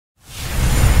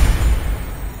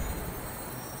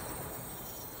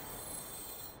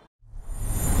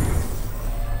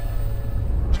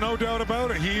no doubt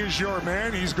about it. He is your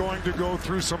man. He's going to go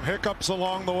through some hiccups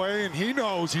along the way, and he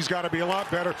knows he's got to be a lot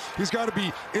better. He's got to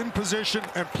be in position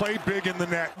and play big in the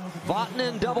net.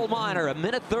 Vatanen double minor, a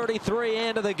minute 33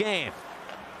 into the game.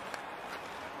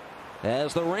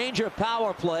 As the Ranger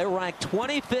power play, ranked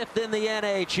 25th in the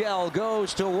NHL,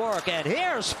 goes to work. And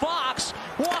here's Fox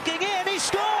walking in. He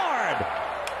scored!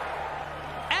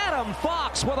 Adam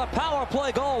Fox with a power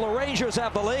play goal. The Rangers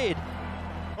have the lead.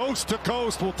 Coast to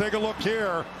coast. We'll take a look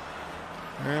here.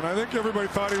 And I think everybody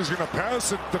thought he was going to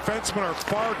pass it. Defensemen are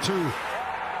far too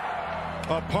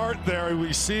apart there.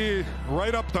 We see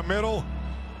right up the middle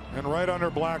and right under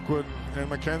Blackwood. And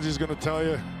McKenzie's going to tell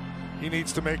you he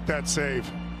needs to make that save.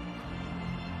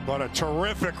 But a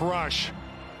terrific rush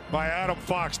by Adam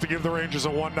Fox to give the Rangers a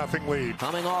 1-0 lead.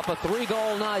 Coming off a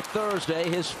 3-goal night Thursday,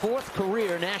 his 4th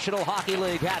career National Hockey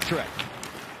League hat trick.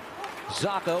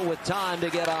 Zacco with time to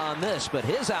get on this, but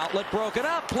his outlet broken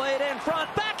up, played in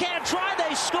front, backhand try,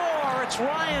 they score. It's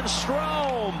Ryan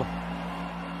Strome.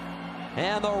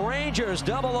 And the Rangers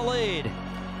double the lead.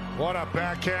 What a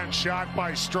backhand shot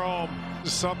by Strome.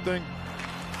 This is something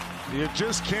you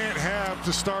just can't have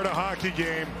to start a hockey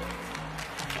game.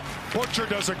 Butcher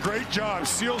does a great job,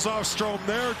 seals off Strome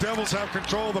there. Devils have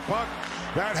control of the puck.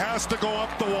 That has to go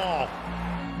up the wall.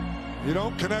 You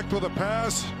don't connect with a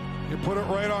pass, you put it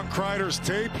right on Kreider's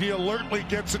tape. He alertly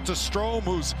gets it to Strome,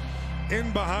 who's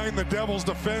in behind the Devils'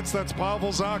 defense. That's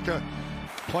Pavel Zacha.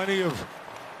 Plenty of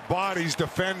bodies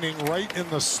defending right in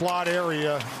the slot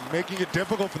area, making it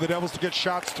difficult for the Devils to get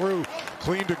shots through.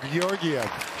 Clean to Georgiev.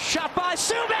 Shot by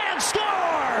Subban,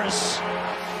 scores!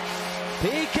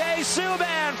 PK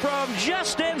Subban from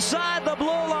just inside the blue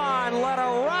line let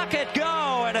a rocket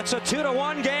go, and it's a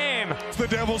 2-1 game. The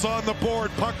Devils on the board.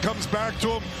 Puck comes back to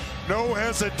him. No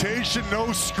hesitation,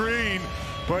 no screen,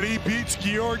 but he beats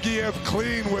Georgiev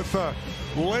clean with a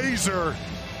laser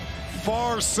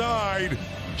far side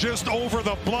just over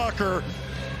the blocker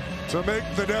to make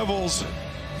the Devils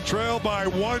trail by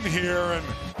 1 here. And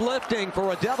lifting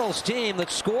for a Devils team that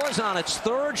scores on its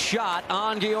 3rd shot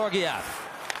on Georgiev.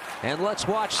 And let's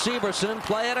watch Severson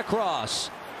play it across.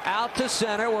 Out to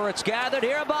center where it's gathered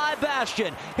here by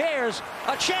Bastian. Here's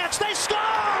a chance. They score!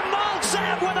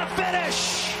 Maltsev with a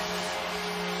finish!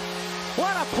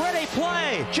 What a pretty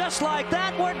play. Just like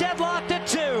that, we're deadlocked at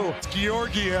 2.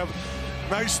 Georgiev,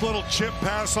 nice little chip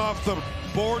pass off the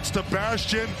boards to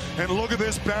Bastian. And look at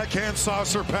this backhand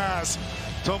saucer pass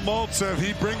to Maltsev.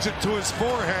 He brings it to his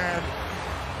forehand.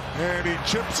 And he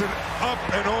chips it up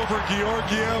and over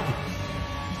Georgiev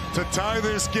to tie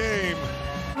this game.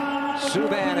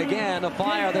 Subban again to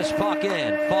fire this puck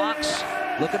in. Fox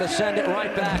looking to send it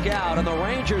right back out, and the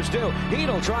Rangers do.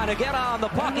 Hedl trying to get on the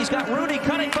puck. He's got Rooney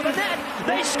cutting for the net.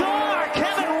 They score!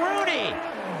 Kevin Rooney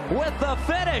with the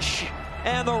finish.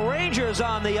 And the Rangers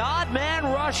on the odd man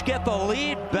rush get the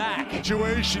lead back.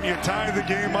 Situation, you tie the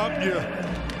game up. You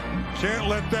can't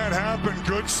let that happen.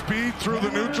 Good speed through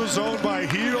the neutral zone by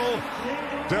Hedl.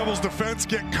 Devils defense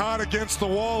get caught against the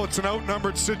wall. It's an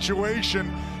outnumbered situation,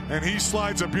 and he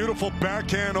slides a beautiful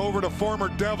backhand over to former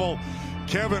Devil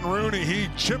Kevin Rooney. He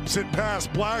chips it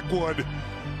past Blackwood,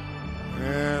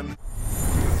 and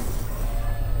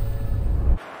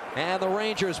the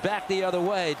Rangers back the other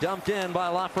way, dumped in by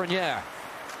Lafreniere.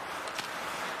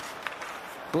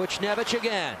 Buchnevich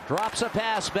again drops a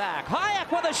pass back. Hayek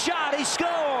with a shot. He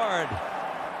scored.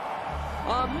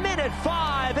 A minute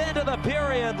 5 into the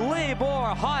period.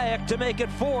 Libor Hayek to make it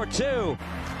 4-2.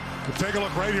 Take a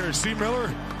look right here. See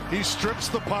Miller? He strips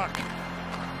the puck.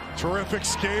 Terrific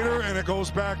skater, and it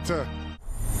goes back to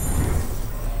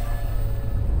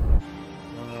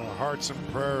hearts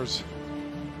and prayers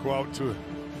go out to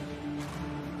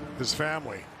his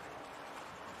family.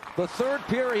 The 3rd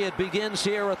period begins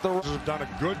here at the... Have done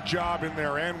a good job in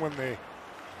their end when the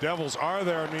Devils are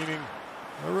there, meaning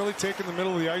they're really taking the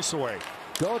middle of the ice away.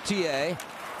 Gauthier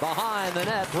behind the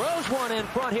net, throws one in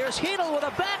front. Here's Hedl with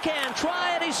a backhand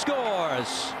try, and he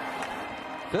scores.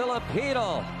 Philip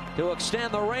Hedl to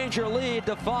extend the Ranger lead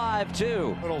to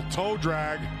 5-2. Little toe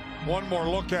drag. One more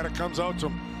look at it, comes out to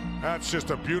him. That's just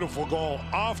a beautiful goal.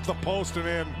 Off the post and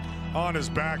in on his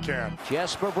backhand.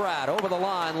 Jesper Bratt over the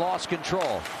line, lost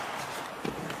control.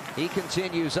 He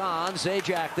continues on.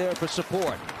 Zajac there for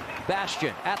support.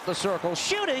 Bastian at the circle,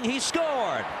 shooting, he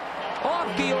scored.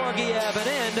 Off Georgiev and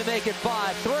in to make it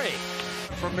 5-3.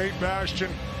 From Nate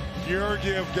Bastian,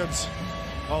 Georgiev gets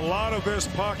a lot of this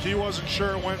puck. He wasn't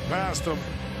sure it went past him,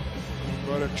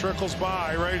 but it trickles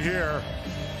by right here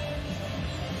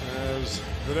as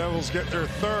the Devils get their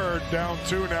 3rd, down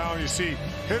 2 now. You see,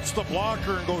 hits the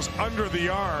blocker and goes under the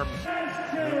arm.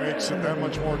 It makes it that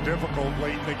much more difficult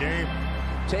late in the game.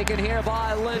 Taken here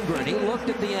by Lindgren. He looked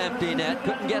at the empty net,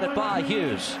 couldn't get it by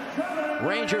Hughes.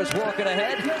 Rangers working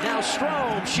ahead. Now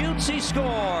Strome shoots, he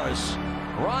scores.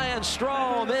 Ryan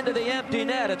Strome into the empty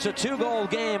net. It's a 2-goal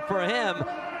game for him,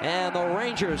 and the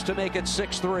Rangers to make it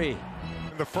 6-3.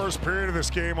 In the first period of this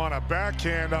game on a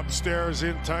backhand upstairs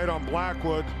in tight on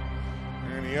Blackwood,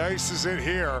 and he ices it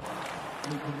here.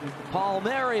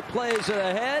 Palmieri plays it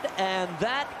ahead, and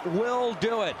that will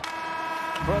do it.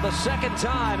 For the second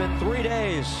time in 3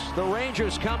 days, the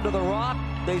Rangers come to the Rock.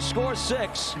 They score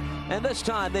 6, and this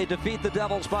time they defeat the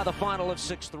Devils by the final of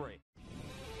 6-3.